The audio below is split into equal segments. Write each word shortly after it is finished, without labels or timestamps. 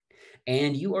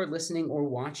and you are listening or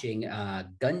watching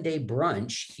Gun Day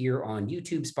Brunch here on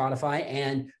YouTube, Spotify,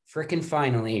 and frickin'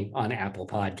 finally on Apple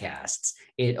Podcasts.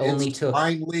 It's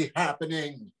finally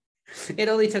happening. It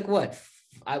only took what?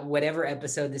 Whatever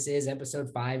episode this is,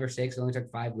 episode 5 or 6, it only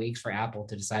took 5 weeks for Apple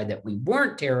to decide that we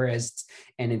weren't terrorists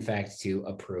and, in fact, to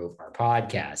approve our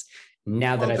podcast.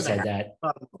 Now that I've said that,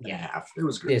 yeah, it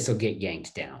was good. This will get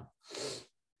yanked down.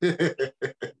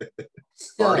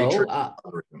 So,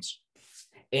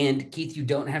 and Keith, you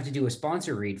don't have to do a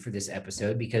sponsor read for this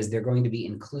episode because they're going to be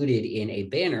included in a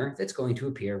banner that's going to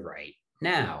appear right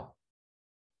now.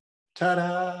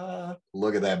 Ta-da!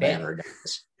 Look at that banner,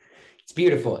 guys. It's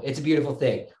beautiful. It's a beautiful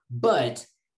thing. But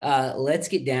let's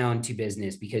get down to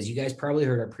business because you guys probably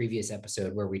heard our previous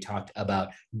episode where we talked about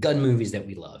gun movies that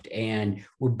we loved. And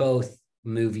we're both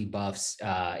movie buffs,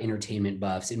 entertainment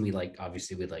buffs, and we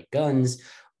like guns.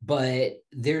 But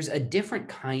there's a different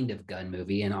kind of gun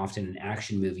movie and often an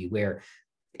action movie where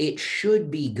it should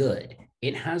be good.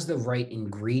 It has the right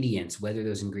ingredients, whether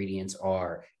those ingredients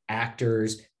are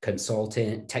actors,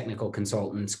 technical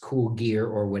consultants, cool gear,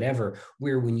 or whatever,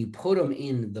 where when you put them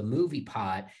in the movie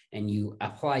pot and you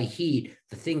apply heat,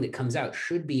 the thing that comes out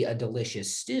should be a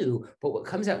delicious stew, but what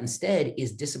comes out instead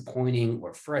is disappointing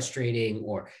or frustrating,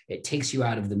 or it takes you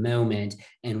out of the moment.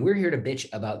 And we're here to bitch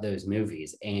about those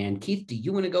movies. And Keith, do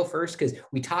you want to go first? Because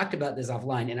we talked about this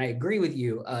offline, and I agree with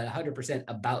you 100%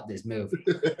 about this movie.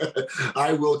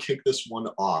 I will kick this one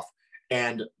off.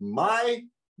 And my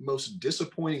most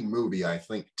disappointing movie, I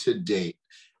think, to date,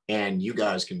 and you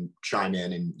guys can chime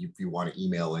in, and if you want to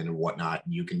email in and whatnot,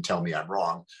 you can tell me I'm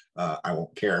wrong. I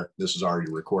won't care. This is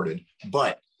already recorded.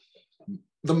 But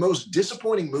the most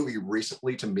disappointing movie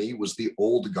recently to me was The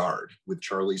Old Guard with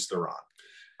Charlize Theron.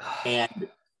 And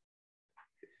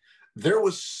there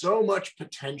was so much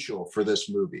potential for this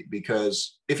movie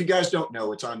because if you guys don't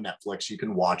know, it's on Netflix. You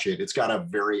can watch it. It's got a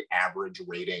very average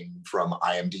rating from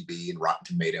IMDb and Rotten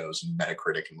Tomatoes and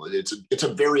Metacritic. And it's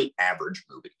a very average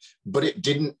movie, but it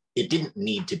didn't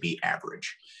need to be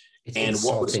average. And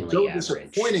what was so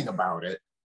disappointing about it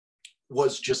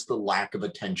was just the lack of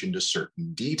attention to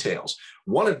certain details.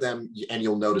 One of them, and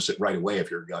you'll notice it right away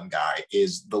if you're a gun guy,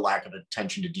 is the lack of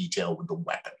attention to detail with the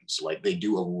weapons. Like they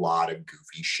do a lot of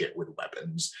goofy shit with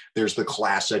weapons. There's the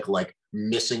classic, like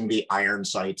missing the iron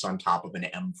sights on top of an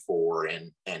M4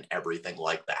 and everything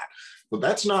like that. But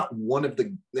that's not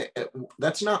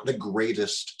the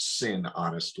greatest sin,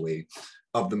 honestly,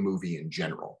 of the movie in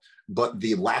general. But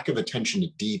the lack of attention to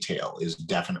detail is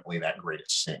definitely that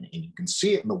greatest sin. And you can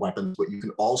see it in the weapons, but you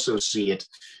can also see it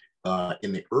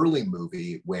in the early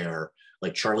movie where,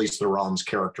 like, Charlize Theron's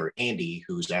character, Andy,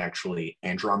 who's actually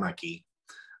Andromache,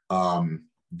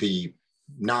 the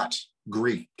not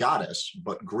Greek goddess,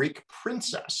 but Greek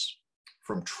princess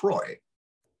from Troy,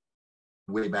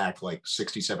 way back like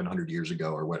 6,700 years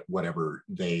ago or whatever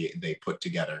they put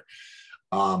together.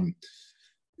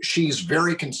 She's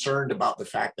very concerned about the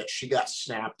fact that she got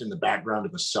snapped in the background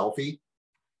of a selfie,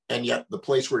 and yet the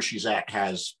place where she's at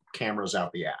has cameras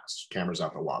out the ass, cameras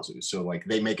out the wazoo. So like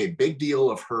they make a big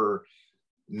deal of her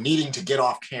needing to get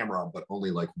off camera, but only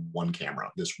like one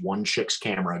camera, this one chick's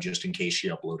camera, just in case she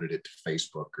uploaded it to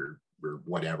Facebook or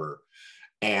whatever.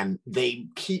 And they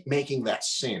keep making that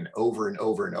sin over and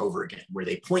over and over again, where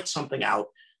they point something out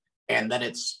and then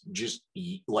it's just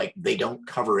like they don't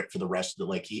cover it for the rest of the,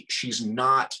 like she's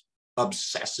not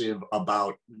obsessive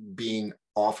about being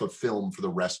off of film for the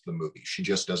rest of the movie. She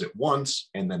just does it once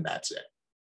and then that's it.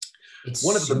 It's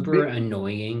super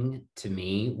annoying to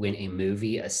me when a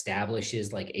movie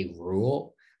establishes like a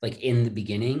rule, like in the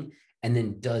beginning, and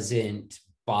then doesn't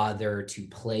bother to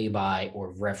play by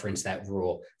or reference that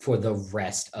rule for the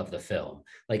rest of the film.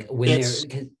 Like when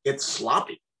it's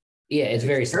sloppy. Yeah, it's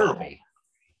very terrible. Sloppy.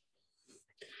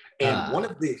 And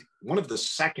one of the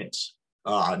second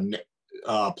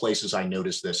places I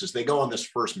noticed this is they go on this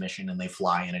first mission and they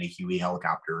fly in a Huey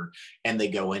helicopter and they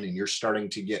go in and you're starting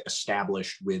to get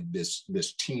established with this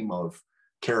team of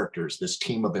characters, this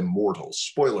team of immortals.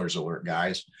 Spoilers alert,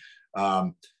 guys.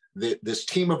 This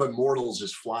team of immortals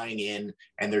is flying in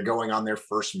and they're going on their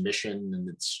first mission, and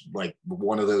it's like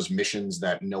one of those missions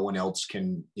that no one else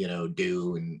can,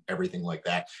 do and everything like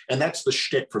that. And that's the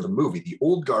shtick for the movie. The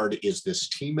Old Guard is this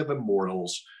team of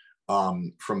immortals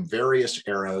from various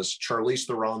eras. Charlize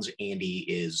Theron's Andy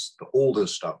is the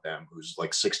oldest of them, who's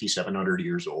like 6,700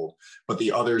 years old, but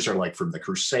the others are like from the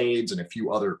Crusades and a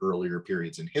few other earlier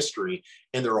periods in history,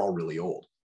 and they're all really old.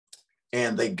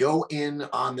 And they go in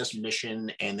on this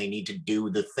mission and they need to do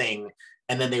the thing.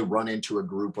 And then they run into a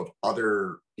group of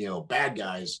other, bad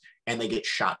guys, and they get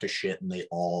shot to shit and they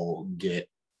all get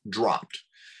dropped.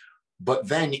 But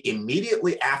then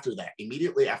immediately after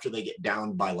they get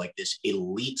downed by like this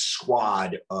elite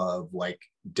squad of like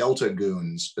Delta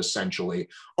goons, essentially,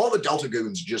 all the Delta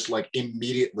goons just like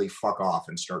immediately fuck off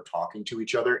and start talking to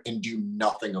each other and do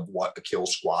nothing of what a kill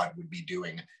squad would be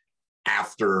doing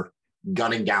after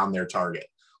gunning down their target.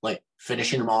 Like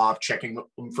finishing them off, checking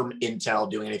them from intel,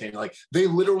 doing anything. Like they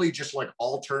literally just like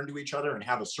all turn to each other and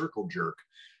have a circle jerk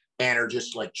and are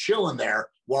just like chilling there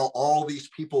while all these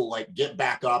people like get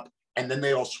back up, and then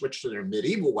they all switch to their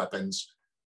medieval weapons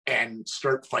and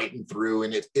start fighting through.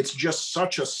 And it's just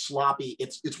such a sloppy,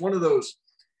 it's one of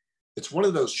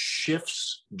those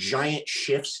shifts, giant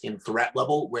shifts in threat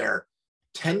level where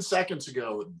 10 seconds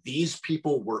ago, these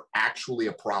people were actually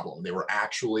a problem. They were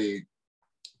actually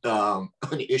an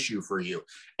issue for you.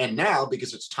 And now,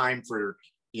 because it's time for,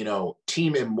 you know,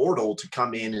 Team Immortal to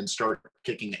come in and start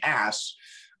kicking ass,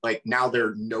 like now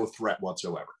they're no threat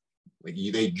whatsoever. Like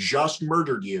they just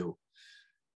murdered you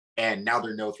and now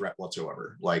they're no threat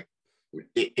whatsoever. Like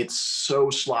it's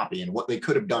so sloppy. And what they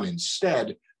could have done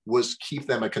instead was keep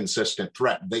them a consistent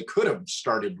threat. They could have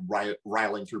started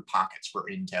riling through pockets for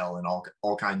intel and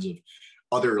all kinds of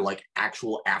other like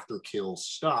actual after kill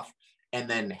stuff, and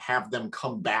then have them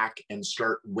come back and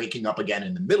start waking up again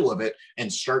in the middle of it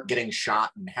and start getting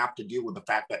shot and have to deal with the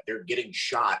fact that they're getting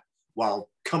shot while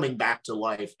coming back to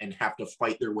life and have to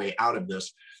fight their way out of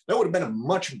this. That would have been a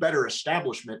much better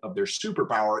establishment of their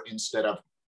superpower instead of,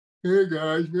 hey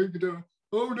guys, wake it up.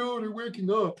 Oh no, they're waking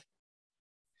up.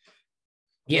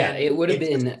 Yeah, and it would have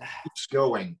been. It keeps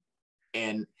going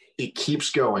and it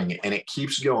keeps going and it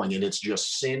keeps going. And it's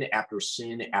just sin after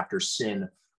sin after sin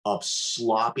of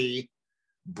sloppy,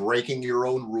 breaking your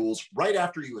own rules right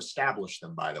after you establish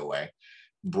them, by the way.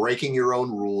 Breaking your own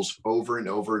rules over and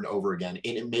over and over again.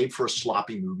 And it made for a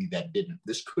sloppy movie that didn't.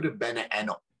 This could have been an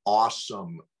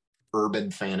awesome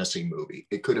urban fantasy movie.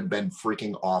 It could have been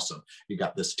freaking awesome. You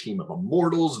got this team of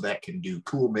immortals that can do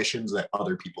cool missions that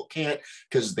other people can't,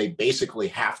 because they basically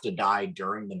have to die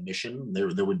during the mission.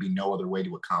 There would be no other way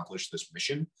to accomplish this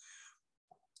mission.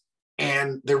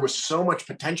 And there was so much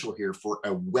potential here for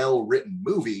a well-written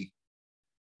movie.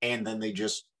 And then they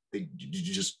just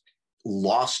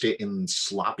lost it in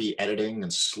sloppy editing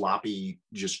and sloppy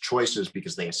just choices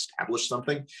because they established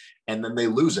something and then they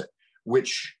lose it,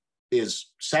 which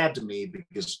is sad to me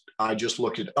because I just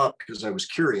looked it up because I was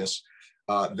curious.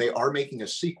 They are making a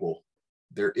sequel.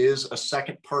 There is a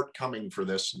second part coming for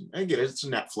this. And again, it's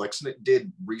Netflix and it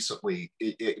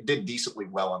did decently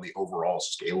well on the overall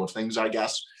scale of things, I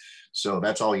guess. So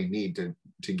that's all you need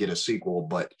to get a sequel.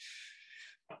 But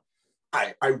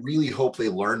I really hope they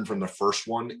learn from the first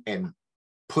one and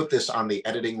put this on the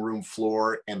editing room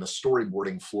floor and the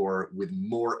storyboarding floor with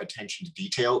more attention to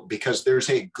detail, because there's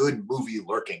a good movie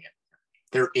lurking in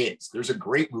there. There's a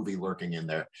great movie lurking in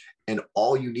there. And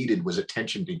all you needed was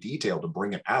attention to detail to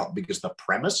bring it out, because the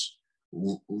premise,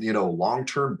 you know,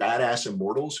 long-term badass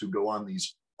immortals who go on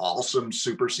these awesome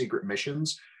super secret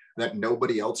missions that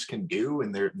nobody else can do,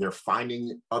 and they're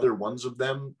finding other ones of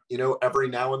them, you know, every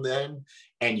now and then.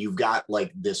 And you've got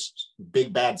like this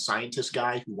big bad scientist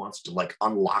guy who wants to like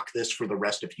unlock this for the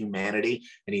rest of humanity,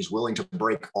 and he's willing to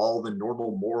break all the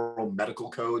normal moral medical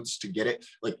codes to get it.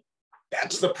 Like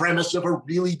that's the premise of a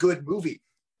really good movie,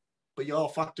 but y'all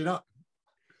fucked it up.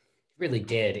 Really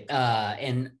did.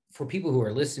 And for people who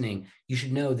are listening, you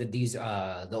should know that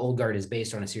the Old Guard is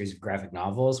based on a series of graphic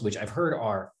novels, which I've heard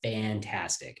are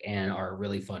fantastic and are a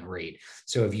really fun read.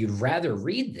 So if you'd rather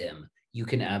read them, you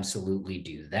can absolutely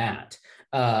do that.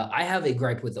 I have a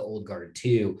gripe with the Old Guard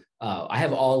too. I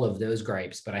have all of those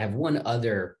gripes, but I have one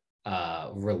other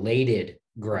related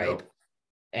gripe,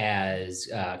 as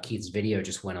Keith's video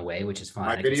just went away, which is fine.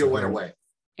 My video went away.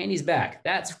 And he's back.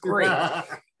 That's great.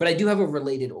 But I do have a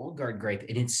related Old Guard gripe,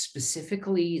 and it's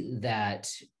specifically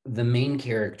that the main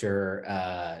character,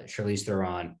 Charlize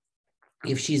Theron,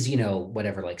 if she's, you know,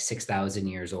 whatever, like 6,000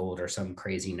 years old or some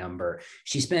crazy number,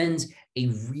 she spends a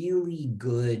really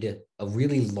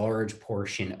large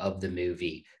portion of the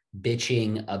movie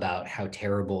bitching about how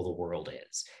terrible the world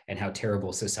is and how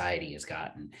terrible society has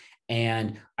gotten.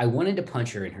 And I wanted to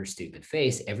punch her in her stupid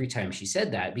face every time she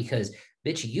said that, because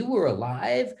bitch, you were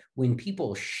alive when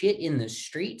people shit in the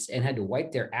streets and had to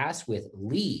wipe their ass with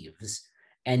leaves.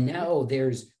 And now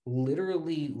there's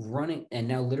literally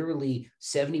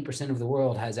 70% of the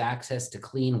world has access to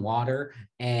clean water.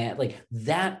 And like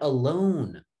that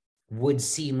alone would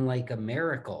seem like a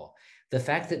miracle. The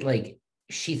fact that like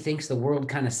she thinks the world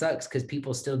kind of sucks because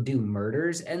people still do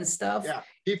murders and stuff. Yeah,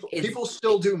 people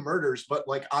still do murders, but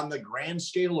like on the grand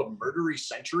scale of murdery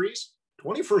centuries,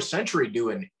 21st century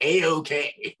doing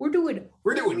A-okay. We're doing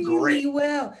really great.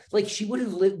 Well, like she would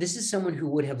have lived. This is someone who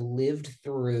would have lived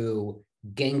through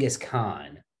Genghis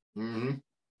Khan,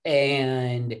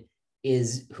 and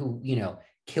is who, you know,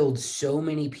 killed so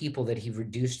many people that he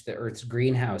reduced the Earth's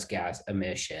greenhouse gas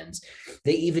emissions.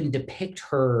 They even depict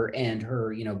her and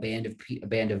her, you know,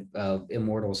 band of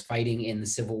immortals fighting in the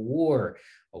Civil War,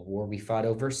 a war we fought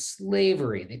over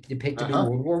slavery. They depicted in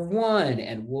World War I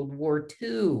and World War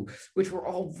II, which were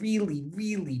all really,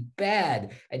 really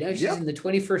bad. And now she's in the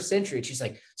 21st century, and she's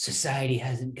like, society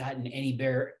hasn't gotten any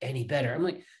better. I'm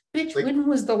like, bitch, when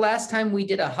was the last time we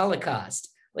did a Holocaust?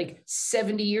 Like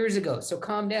 70 years ago. So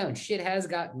calm down. Shit has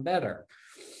gotten better.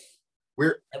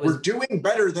 We're doing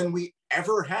better than we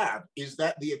ever have. Is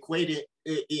that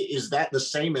is that the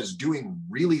same as doing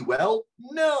really well?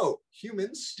 No,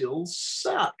 humans still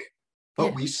suck,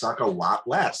 but we suck a lot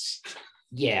less.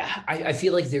 Yeah, I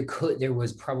feel like there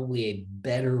was probably a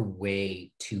better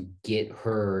way to get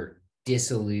her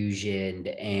disillusioned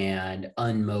and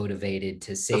unmotivated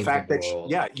to save the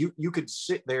world. You could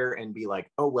sit there and be like,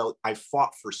 oh, well, I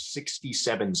fought for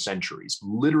 67 centuries,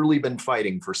 literally been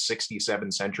fighting for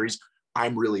 67 centuries.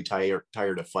 I'm really tired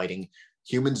of fighting.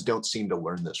 Humans don't seem to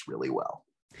learn this really well.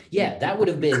 Yeah, that would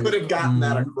have been... Could have gotten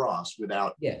that across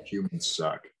without humans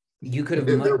suck. You could have...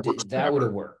 that would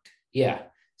have worked. Yeah.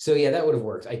 So yeah, that would have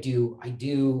worked. I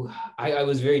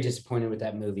was very disappointed with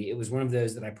that movie. It was one of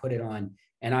those that I put it on,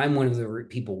 and I'm one of the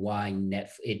people why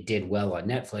it did well on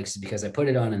Netflix, is because I put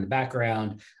it on in the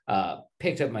background,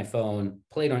 picked up my phone,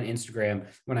 played on Instagram.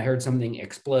 When I heard something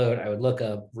explode, I would look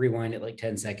up, rewind it like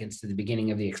 10 seconds to the beginning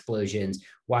of the explosions,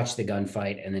 watch the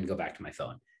gunfight, and then go back to my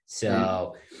phone.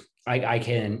 So I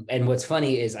can, and what's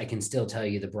funny is I can still tell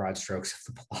you the broad strokes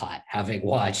of the plot, having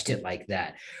watched it like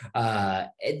that.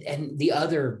 And the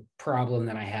other problem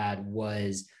that I had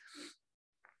was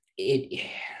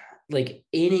like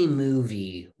in a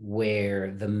movie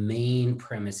where the main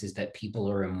premise is that people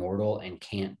are immortal and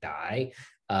can't die,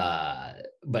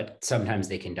 but sometimes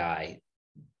they can die.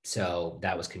 So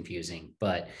that was confusing.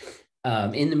 But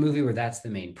in the movie where that's the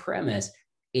main premise,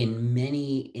 in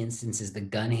many instances, the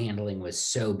gun handling was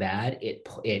so bad, it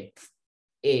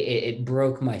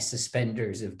broke my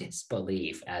suspenders of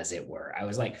disbelief, as it were. I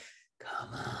was like,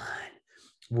 come on.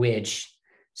 Which,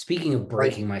 speaking of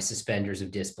breaking my suspenders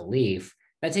of disbelief,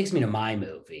 that takes me to my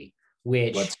movie,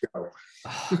 which... Let's go.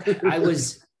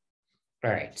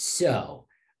 All right, so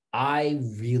I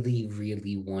really,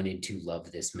 really wanted to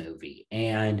love this movie.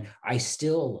 And I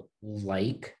still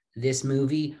like this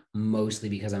movie, mostly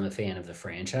because I'm a fan of the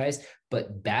franchise.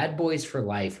 But Bad Boys for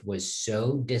Life was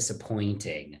so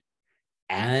disappointing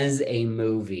as a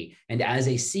movie and as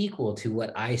a sequel to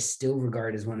what I still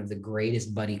regard as one of the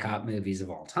greatest buddy cop movies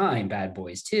of all time, Bad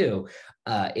Boys 2.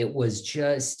 It was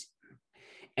just...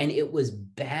 And it was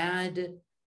bad,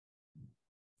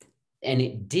 and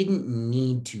it didn't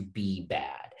need to be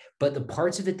bad. But the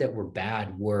parts of it that were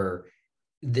bad were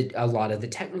a lot of the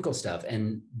technical stuff,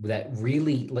 and that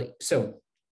really, like, so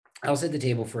I'll set the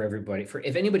table for everybody. For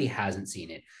if anybody hasn't seen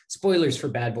it, spoilers for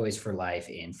Bad Boys for Life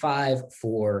in 5,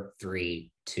 4,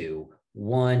 3, 2,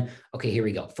 1. Okay, here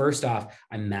we go. First off,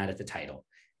 I'm mad at the title.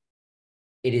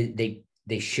 It is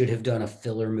they should have done a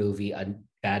filler movie, a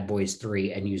Bad Boys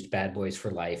 3, and used Bad Boys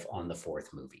for Life on the 4th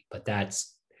movie. But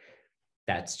that's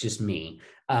just me.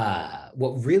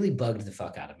 What really bugged the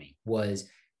fuck out of me was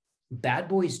Bad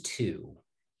Boys 2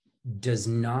 does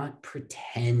not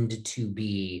pretend to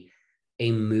be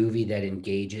a movie that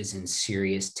engages in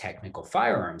serious technical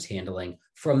firearms handling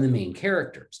from the main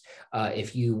characters.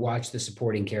 If you watch the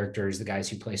supporting characters, the guys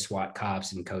who play SWAT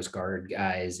cops and Coast Guard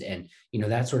guys and, you know,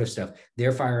 that sort of stuff,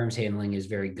 their firearms handling is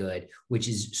very good, which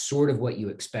is sort of what you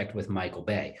expect with Michael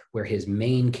Bay, where his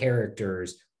main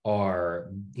characters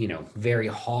are, you know, very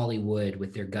Hollywood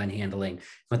with their gun handling,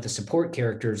 but the support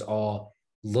characters all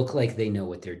look like they know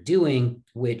what they're doing,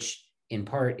 which in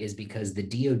part is because the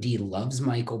DOD loves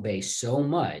Michael Bay so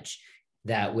much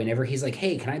that whenever he's like,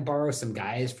 hey, can I borrow some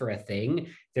guys for a thing?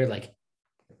 They're like,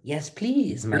 yes,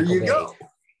 please, Michael Bay. Go.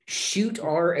 Shoot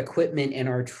our equipment and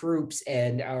our troops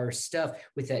and our stuff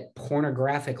with that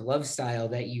pornographic love style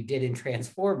that you did in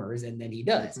Transformers. And then he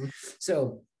does. Mm-hmm.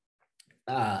 So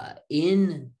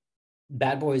in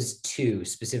Bad Boys 2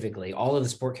 specifically, all of the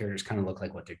support characters kind of look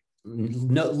like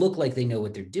they know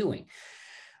what they're doing.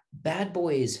 Bad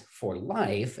Boys for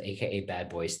Life, aka Bad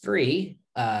Boys 3,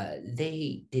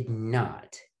 they did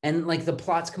not. And like the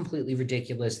plot's completely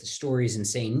ridiculous. The story's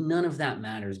insane. None of that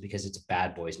matters because it's a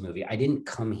Bad Boys movie. I didn't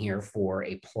come here for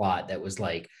a plot that was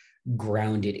like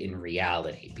grounded in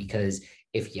reality, because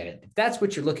if that's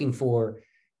what you're looking for,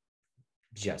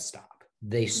 just stop.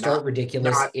 They start Not,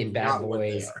 ridiculous not, in Bad not what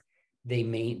they Boys. are.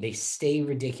 They stay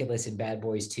ridiculous in Bad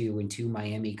Boys 2 when two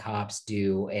Miami cops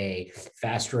do a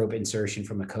fast rope insertion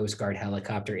from a Coast Guard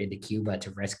helicopter into Cuba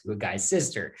to rescue a guy's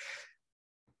sister.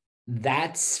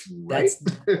 That's Right.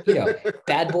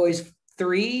 Bad Boys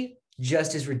 3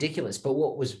 just as ridiculous. But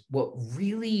what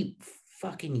really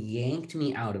fucking yanked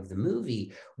me out of the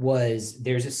movie was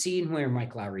there's a scene where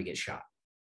Mike Lowry gets shot.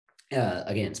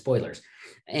 Again, spoilers.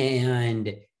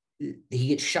 And he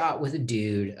gets shot with a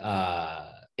dude.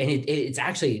 And it's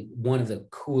actually one of the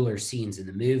cooler scenes in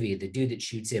the movie. The dude that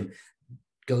shoots him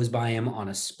goes by him on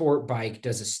a sport bike,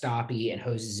 does a stoppie, and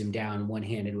hoses him down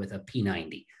one-handed with a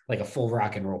P90, like a full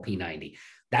rock and roll P90.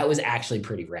 That was actually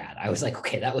pretty rad. I was like,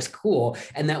 okay, that was cool.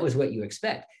 And that was what you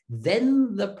expect.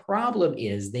 Then the problem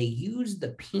is they use the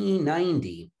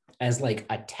P90 as like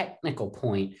a technical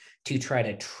point to try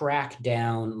to track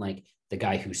down like the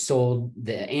guy who sold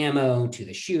the ammo to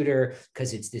the shooter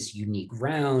because it's this unique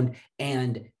round.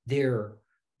 And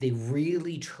they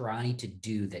really try to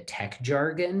do the tech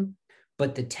jargon,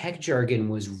 but the tech jargon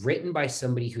was written by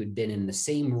somebody who had been in the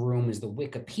same room as the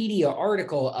Wikipedia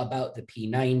article about the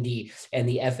P90 and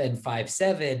the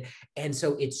FN57. And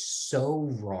so it's so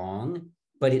wrong,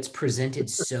 but it's presented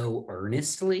so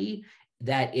earnestly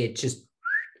that it just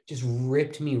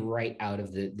ripped me right out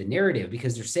of the narrative,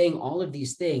 because they're saying all of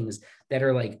these things that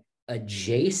are like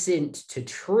adjacent to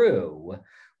true,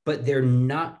 but they're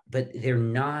not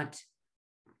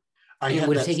I had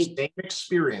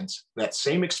that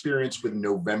same experience with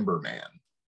November Man.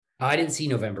 I didn't see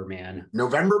November Man.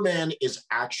 November Man is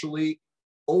actually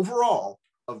overall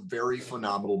a very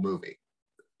phenomenal movie.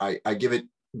 I give it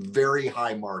very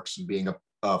high marks in being a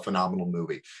phenomenal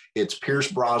movie. It's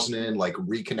Pierce Brosnan like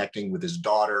reconnecting with his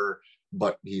daughter,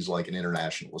 but he's like an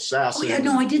international assassin. Oh yeah,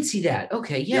 no, I did see that.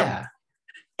 Okay, yeah.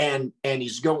 And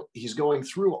he's going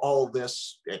through all of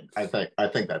this. And I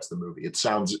think that's the movie.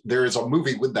 There is a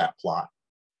movie with that plot,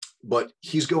 but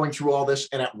he's going through all this,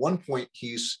 and at one point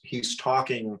he's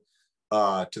talking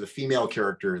to the female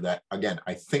character that, again,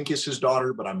 I think is his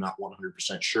daughter, but I'm not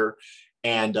 100% sure.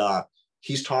 And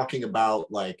he's talking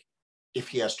about like if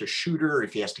he has to shoot her,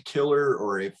 if he has to kill her,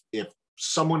 or if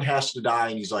someone has to die,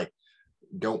 and he's like,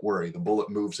 "Don't worry, the bullet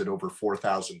moves at over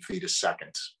 4,000 feet a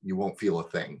second. You won't feel a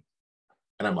thing."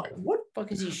 And I'm like, what the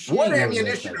fuck is he shooting? What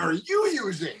ammunition are you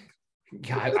using?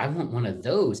 Yeah, I want one of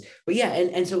those. But yeah,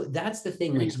 and so that's the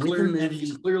thing. Like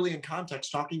he's clearly in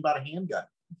context talking about a handgun.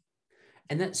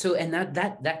 And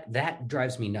that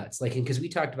drives me nuts. Like, because we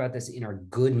talked about this in our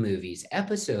good movies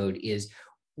episode, is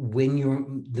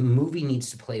when the movie needs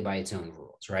to play by its own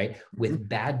rules, right? With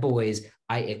Bad Boys,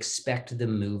 I expect the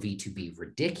movie to be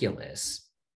ridiculous.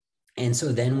 And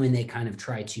so then when they kind of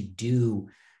try to do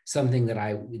something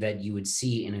that you would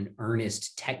see in an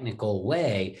earnest technical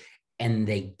way, and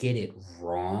they get it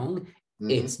wrong,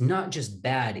 it's not just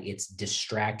bad, it's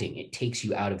distracting. It takes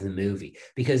you out of the movie.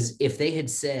 Because if they had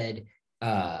said,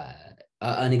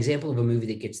 an example of a movie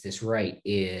that gets this right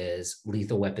is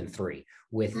Lethal Weapon 3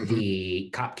 with the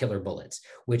cop killer bullets,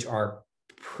 which are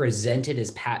presented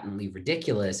as patently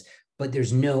ridiculous, but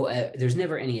there's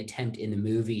never any attempt in the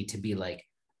movie to be like,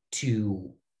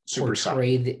 to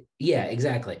portray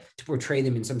to portray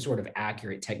them in some sort of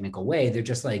accurate technical way. They're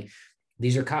just like,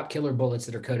 these are cop killer bullets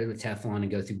that are coated with Teflon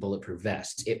and go through bulletproof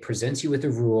vests. It presents you with a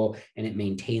rule and it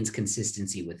maintains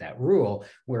consistency with that rule.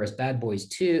 Whereas Bad Boys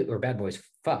 2 or Bad Boys,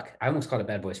 I almost called it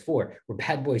Bad Boys 4, where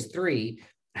Bad Boys 3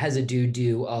 has a dude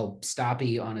do a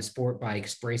stoppie on a sport bike,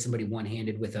 spray somebody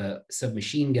one-handed with a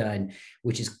submachine gun,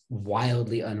 which is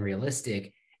wildly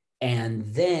unrealistic, and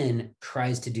then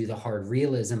tries to do the hard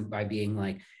realism by being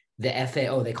like, the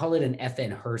FN, they call it an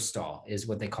FN Herstal is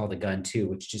what they call the gun too,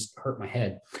 which just hurt my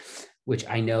head, which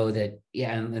I know that,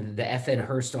 yeah, and the FN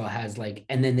Herstal has like,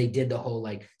 and then they did the whole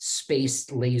like space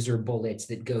laser bullets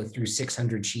that go through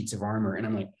 600 sheets of armor. And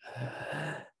I'm like,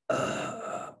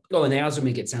 and they also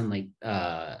make it sound like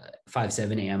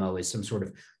 5.7 ammo is some sort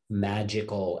of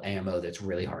magical ammo that's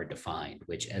really hard to find,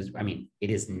 which it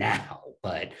is now,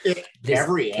 but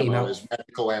every ammo is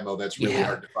magical ammo that's really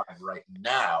hard to find right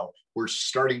now. We're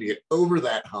starting to get over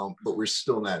that hump, but we're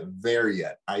still not there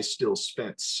yet. I still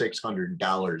spent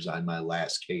 $600 on my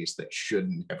last case that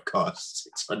shouldn't have cost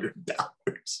 $600.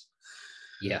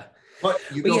 Yeah. But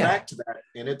you go back to that,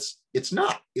 and it's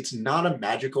not a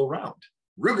magical round.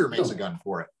 Ruger makes a gun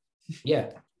for it.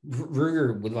 Yeah.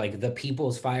 Ruger with like the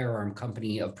People's Firearm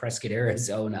Company of Prescott,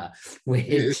 Arizona,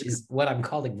 which is what I'm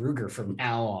calling Ruger from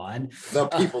now on. The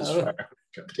People's Firearm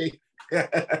Company.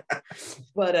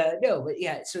 But no, but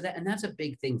yeah, so that's a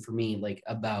big thing for me, like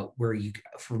about where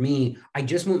for me, I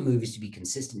just want movies to be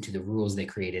consistent to the rules they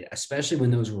created, especially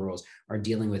when those rules are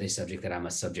dealing with a subject that I'm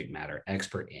a subject matter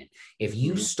expert in. If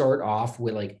you start off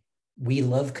with like, we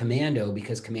love Commando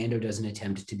because Commando doesn't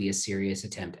attempt to be a serious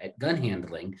attempt at gun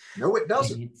handling. No, it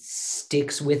doesn't. It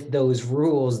sticks with those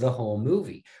rules the whole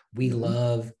movie. We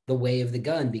love The Way of the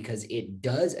Gun because it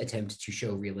does attempt to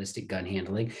show realistic gun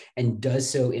handling and does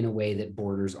so in a way that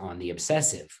borders on the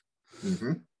obsessive.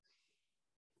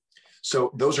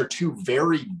 So those are two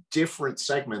very different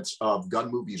segments of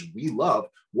gun movies we love.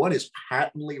 One is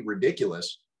patently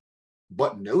ridiculous,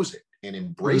 but knows it and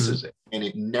embraces it, and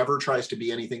it never tries to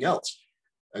be anything else.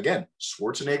 Again,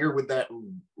 Schwarzenegger with that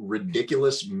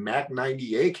ridiculous Mac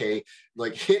 90 AK,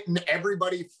 like hitting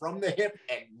everybody from the hip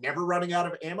and never running out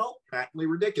of ammo, patently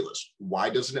ridiculous. Why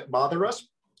doesn't it bother us?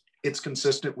 It's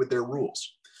consistent with their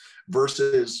rules.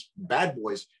 Versus Bad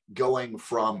Boys going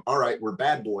from, all right, we're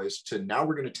bad boys, to now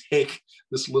we're going to take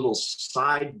this little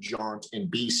side jaunt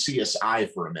and be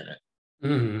CSI for a minute.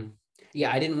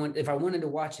 Yeah, I didn't want, if I wanted to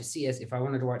watch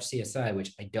CSI,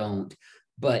 which I don't,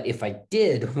 but if I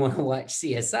did want to watch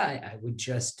CSI, I would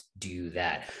just do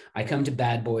that. I come to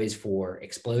Bad Boys for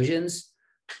explosions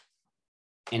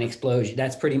and explosion.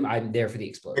 I'm there for the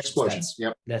explosions.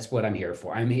 That's what I'm here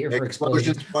for. I'm here for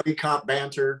explosions. Buddy cop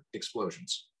banter,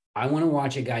 explosions. I want to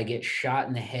watch a guy get shot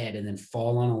in the head and then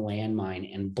fall on a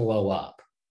landmine and blow up.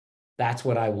 That's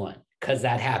what I want, because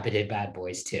that happened in Bad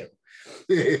Boys too.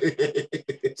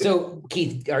 So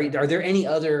Keith, are there any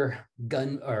other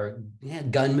gun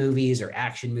movies or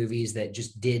action movies that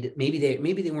just did, maybe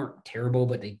they weren't terrible,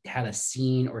 but they had a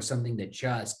scene or something that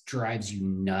just drives you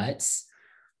nuts?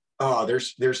 Oh,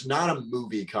 there's not a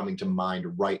movie coming to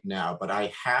mind right now, but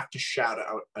I have to shout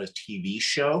out a TV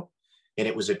show, and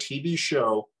it was a TV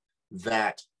show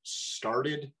that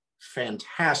started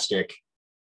fantastic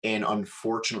and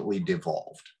unfortunately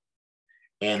devolved.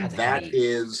 And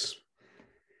is,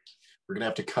 we're going to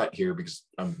have to cut here because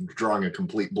I'm drawing a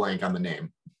complete blank on the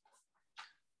name.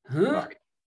 Right.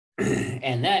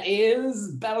 And that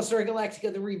is Battlestar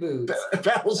Galactica, the reboot.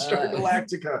 Battlestar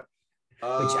Galactica.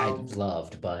 Which I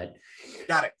loved, but.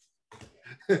 Got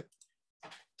it.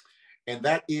 And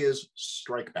that is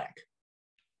Strike Back.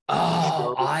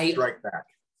 Oh, Strike Back.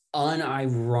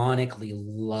 Unironically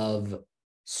love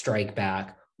Strike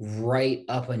Back right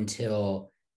up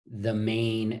until the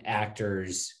main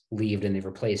actors leave and they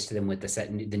replaced them with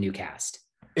the new cast.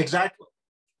 Exactly.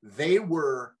 They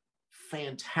were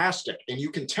fantastic. And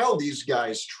you can tell these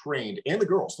guys trained, and the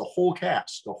girls, the whole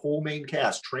cast, the whole main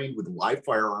cast trained with live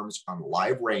firearms on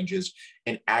live ranges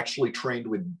and actually trained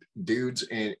with dudes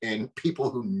and people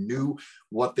who knew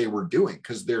what they were doing,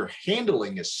 because their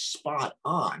handling is spot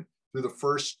on through the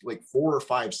first like 4 or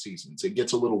 5 seasons. It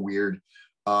gets a little weird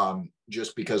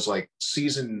just because like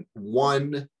season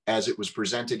 1 as it was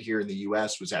presented here in the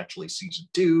US was actually season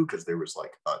 2, because there was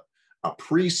like a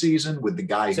preseason with the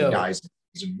guy who dies in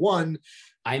season 1.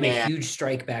 I'm a huge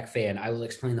Strike Back fan. I will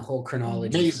explain the whole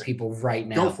chronology for people right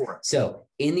now. Go for it. So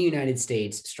in the United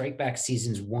States, Strike Back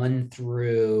seasons 1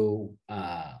 through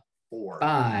 5 or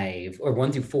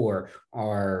 1 through 4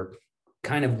 are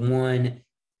kind of one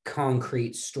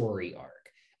concrete story arc.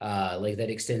 Like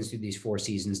that extends through these 4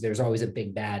 seasons. There's always a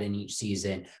big bad in each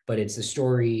season, but it's the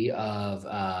story of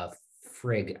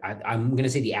I'm going to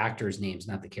say the actors' names,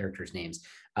 not the characters' names.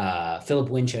 Philip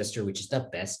Winchester, which is the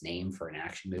best name for an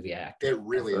action movie actor. It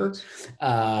really is.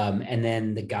 And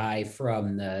then the guy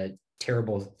from the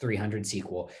terrible 300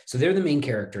 sequel. So they're the main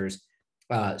characters.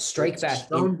 Strike Back.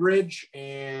 Stonebridge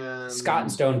and Scott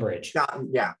and Stonebridge.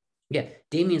 Yeah.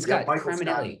 Damian Scott.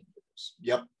 Criminelli.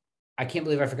 Yep. I can't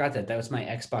believe I forgot that. That was my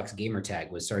Xbox gamer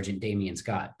tag, was Sergeant Damian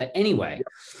Scott. But anyway,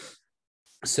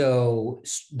 so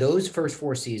those first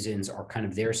 4 seasons are kind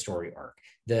of their story arc.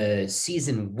 The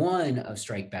season 1 of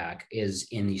Strike Back is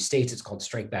in the States. It's called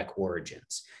Strike Back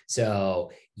Origins. So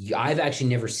I've actually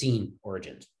never seen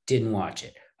Origins. Didn't watch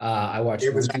it. I watched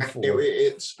it.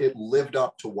 It lived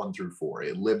up to 1 through 4.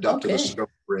 It lived up to the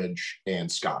Stonebridge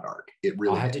and Scott arc. It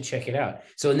really. I'll have to check it out.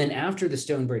 So, and then after the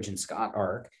Stonebridge and Scott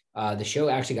arc, the show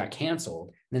actually got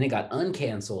canceled. Then it got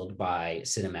uncanceled by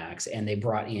Cinemax, and they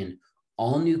brought in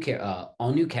all new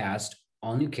cast,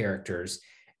 all new characters.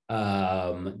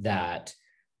 That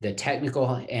the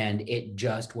technical, and it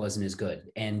just wasn't as good.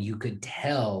 And you could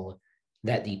tell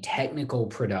that the technical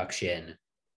production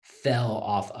fell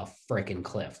off a freaking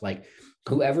cliff. Like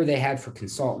whoever they had for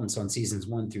consultants on seasons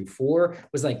 1 through 4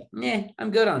 was like, nah, I'm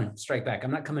good on Strike Back.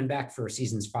 I'm not coming back for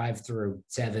seasons 5 through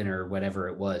 7 or whatever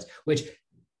it was, which.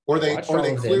 Or they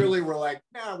clearly were like,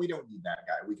 nah, we don't need that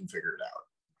guy. We can figure it out.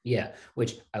 Yeah,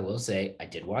 which I will say I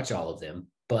did watch all of them,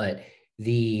 but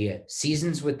the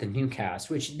seasons with the new cast,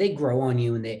 which they grow on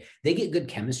you and they get good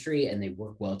chemistry and they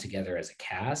work well together as a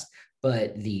cast,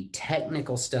 but the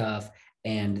technical stuff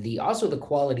and the also the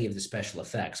quality of the special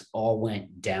effects all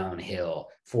went downhill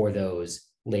for those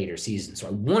later seasons. So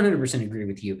I 100% agree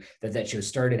with you that that show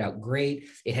started out great.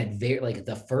 It had very like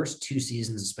the first two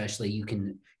seasons especially you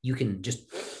can just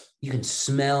you can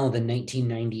smell the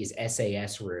 1990s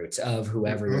SAS roots of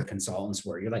whoever Mhm. their consultants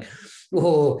were. You're like,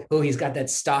 oh, he's got that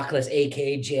stockless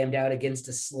AK jammed out against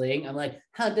a sling. I'm like,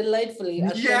 how delightfully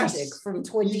authentic Yes. from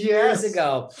 20 years Yes.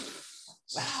 ago.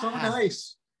 So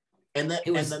nice. It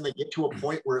And was, then they get to a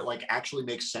point where it like actually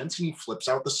makes sense and he flips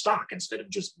out the stock instead of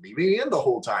just leaving it in the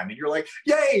whole time. And you're like,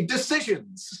 yay,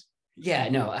 decisions. yeah,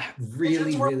 no, I Decisions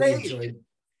really, were really made. enjoyed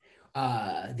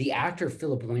the actor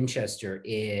Philip Winchester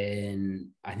in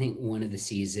I think one of the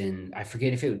season, I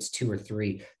forget if it was two or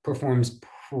three, performs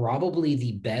probably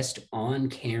the best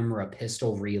on-camera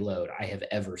pistol reload I have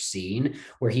ever seen,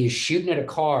 where he is shooting at a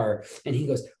car and he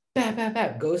goes bap bap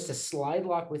bap, goes to slide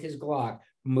lock with his Glock,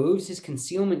 moves his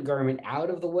concealment garment out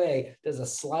of the way, does a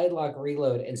slide lock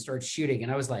reload and starts shooting.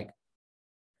 And I was like,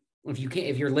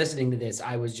 if you're listening to this,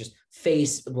 I was just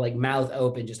face like mouth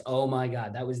open, just oh my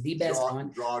god, that was the best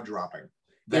on. Jaw dropping. It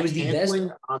The was the best.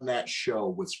 handling on that show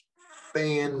was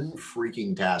fan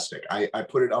freaking tastic. I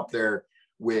put it up there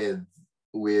with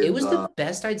It with was the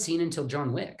best I'd seen until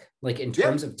John Wick. Like in yeah.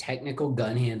 terms of technical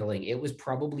gun handling, it was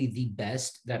probably the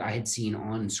best that I had seen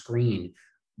on screen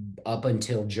up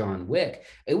until John Wick.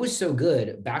 It was so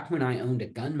good. Back when I owned a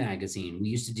gun magazine, we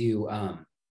used to do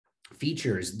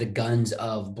features, the guns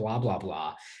of blah blah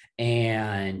blah.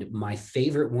 And my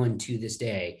favorite one to this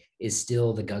day is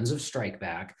still the Guns of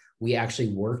Strikeback. We actually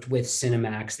worked with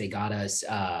Cinemax. They got us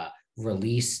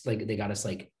release, like they got us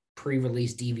like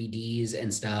pre-release DVDs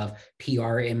and stuff,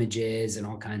 PR images and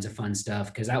all kinds of fun stuff.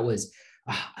 Because that was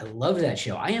I love that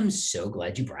show. I am so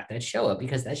glad you brought that show up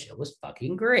because that show was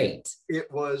fucking great. It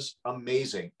was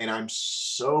amazing. And I'm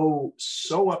so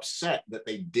upset that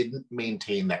they didn't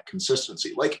maintain that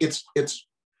consistency. Like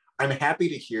I'm happy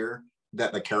to hear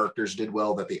that the characters did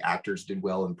well, that the actors did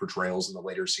well in portrayals in the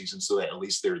later seasons, so that at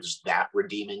least there's that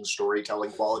redeeming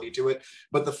storytelling quality to it.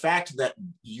 But the fact that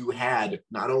you had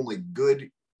not only good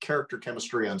character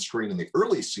chemistry on screen in the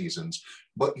early seasons,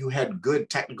 but you had good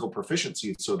technical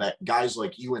proficiency so that guys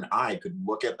like you and I could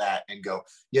look at that and go,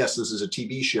 yes, this is a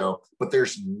TV show, but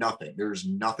there's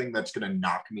nothing that's going to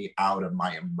knock me out of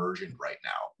my immersion right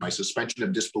now. My suspension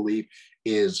of disbelief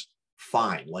is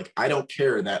fine. Like, I don't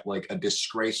care that like a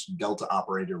disgraced Delta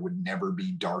operator would never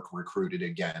be dark recruited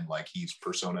again. Like, he's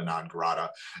persona non grata.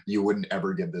 You wouldn't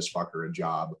ever give this fucker a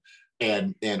job.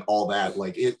 And all that,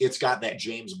 like it's got that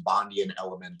James Bondian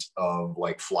element of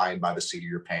like flying by the seat of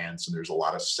your pants, and there's a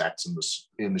lot of sex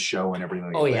in the show and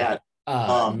everything Oh like yeah.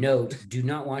 that. Note, do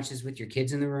not watch this with your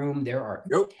kids in the room. There are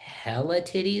Nope. hella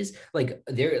titties. Like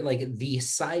they're like the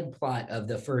side plot of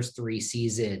the first three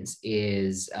seasons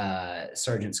is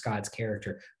Sergeant Scott's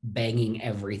character banging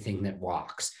everything that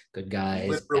walks. Good guys,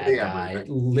 Literally bad guys.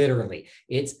 everything. Literally.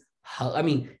 It's I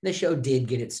mean, the show did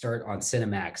get its start on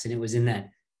Cinemax, and it was in that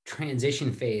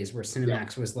transition phase where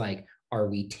Cinemax was like, are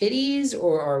we titties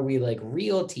or are we like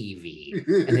real TV?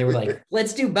 And they were like,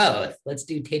 let's do both. Let's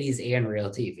do titties and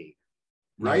real TV.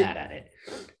 Not right. mad at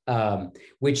it.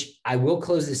 Which I will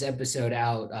close this episode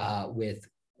out with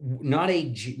not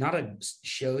a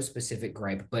show specific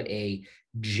gripe, but a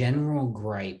general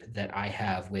gripe that I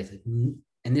have with,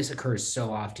 and this occurs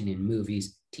so often in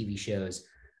movies, TV shows,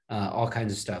 all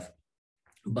kinds of stuff.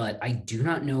 But I do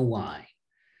not know why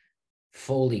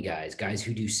Foley guys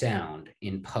who do sound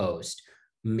in post,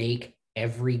 make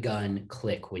every gun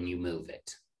click when you move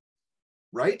it.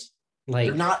 Right?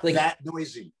 They're not that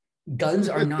noisy. Guns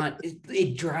are not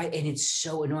it dry, and it's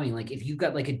so annoying. Like if you've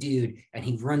got like a dude and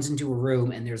he runs into a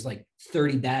room and there's like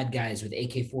 30 bad guys with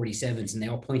AK-47s and they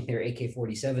all point their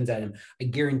AK-47s at him, I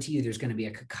guarantee you there's going to be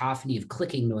a cacophony of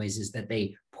clicking noises that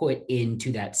they put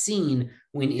into that scene,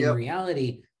 when in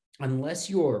reality, unless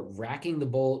you're racking the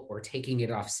bolt or taking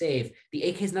it off safe, the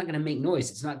AK is not going to make noise.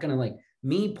 It's not going to, like,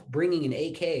 me bringing an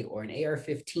AK or an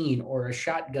AR-15 or a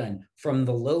shotgun from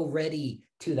the low ready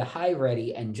to the high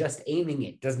ready and just aiming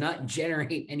it does not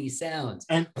generate any sounds.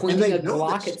 And pointing a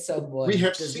Glock at someone, we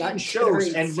have seen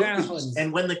shows and sounds. Movies,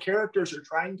 and when the characters are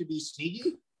trying to be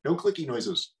sneaky, no clicky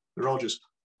noises. They're all just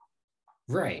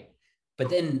right. But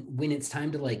then when it's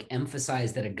time to like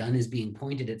emphasize that a gun is being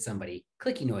pointed at somebody,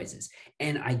 clicky noises.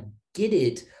 And I get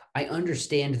it. I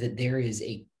understand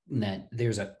that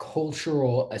there's a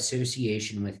cultural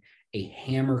association with a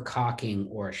hammer cocking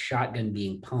or a shotgun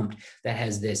being pumped that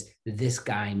has this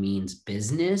guy means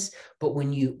business. But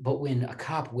when a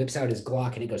cop whips out his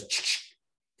Glock and it goes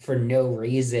for no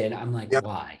reason, I'm like, Yep.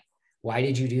 why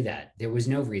did you do that? There was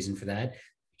no reason for that.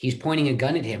 He's pointing a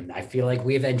gun at him. I feel like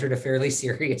we have entered a fairly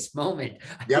serious moment.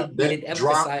 Yep, that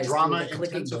drama the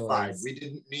clicking intensified. noise. We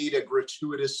didn't need a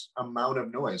gratuitous amount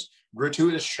of noise.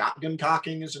 Gratuitous shotgun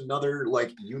cocking is another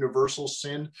like universal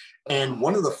sin. And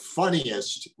one of the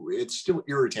funniest, it's still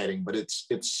irritating, but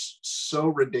it's so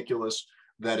ridiculous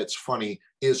that it's funny,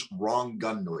 is wrong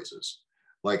gun noises.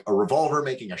 Like a revolver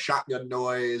making a shotgun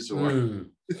noise or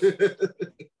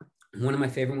one of my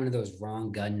favorite one of those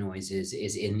wrong gun noises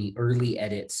is in the early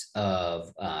edits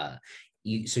of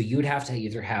so you would have to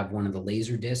either have one of the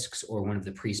laser discs or one of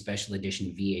the pre-special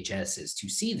edition VHSs to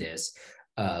see this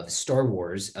of Star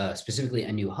Wars, specifically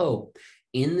A New Hope,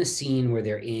 in the scene where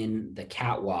they're in the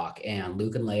catwalk and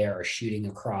Luke and Leia are shooting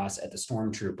across at the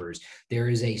stormtroopers. There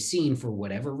is a scene, for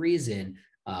whatever reason,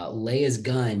 Leia's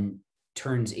gun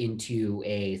turns into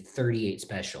a 38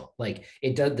 special. Like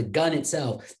it does the gun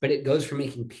itself, but it goes from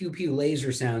making pew pew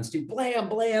laser sounds to blam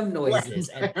blam noises.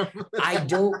 And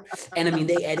I mean,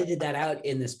 they edited that out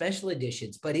in the special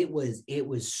editions, but it was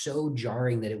so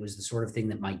jarring that it was the sort of thing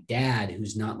that my dad,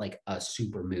 who's not like a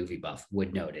super movie buff,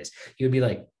 would notice. He would be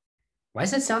like, why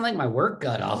does that sound like my work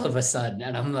gun all of a sudden?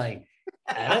 And I'm like,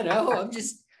 I don't know.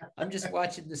 I'm just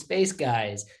watching the space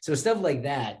guys. So stuff like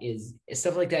that.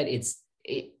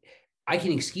 I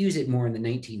can excuse it more in the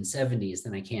 1970s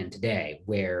than I can today,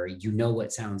 where you know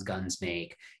what sounds guns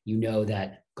make. You know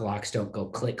that Glocks don't go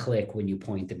click, click when you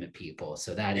point them at people.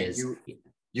 So that is...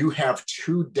 You have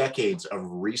 2 decades of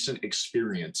recent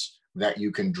experience that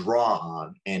you can draw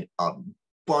on and a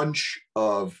bunch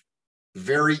of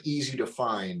very easy to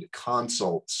find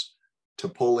consults to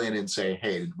pull in and say,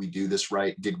 hey, did we do this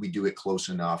right? Did we do it close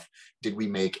enough? Did we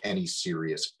make any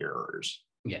serious errors?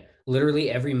 Yeah, literally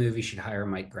every movie should hire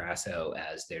Mike Grasso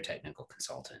as their technical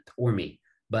consultant, or me,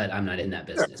 but I'm not in that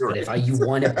business. But if you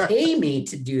want to pay me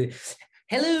to do,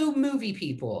 hello, movie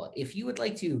people, if you would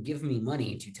like to give me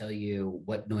money to tell you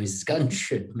what noises guns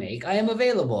should make, I am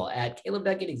available at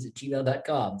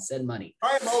caleb.giddings@gmail.com. Send money.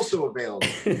 I am also available.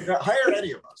 Hire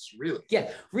any of us, really.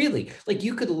 Yeah, really. Like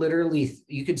you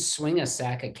could swing a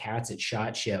sack of cats at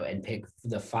SHOT Show and pick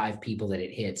the 5 people that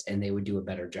it hits, and they would do a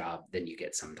better job than you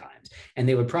get sometimes. And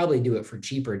they would probably do it for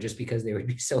cheaper just because they would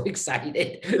be so excited.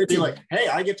 They'd be like, hey,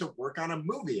 I get to work on a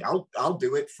movie. I'll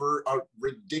do it for a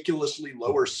ridiculously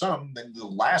lower sum than the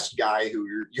last guy who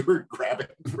you were grabbing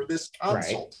for this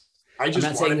consult. Right. I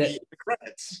just want to be in the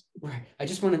credits. Right. I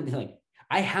just want to be like,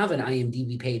 I have an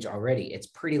IMDb page already. It's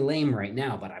pretty lame right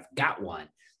now, but I've got one.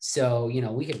 So,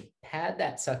 we could pad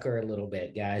that sucker a little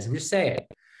bit, guys. I'm just saying.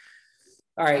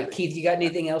 All right, Keith, you got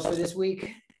anything else for this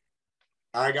week?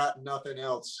 I got nothing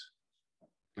else.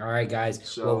 All right, guys.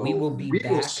 So we will be back.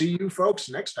 We will see you folks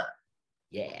next time.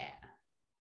 Yeah.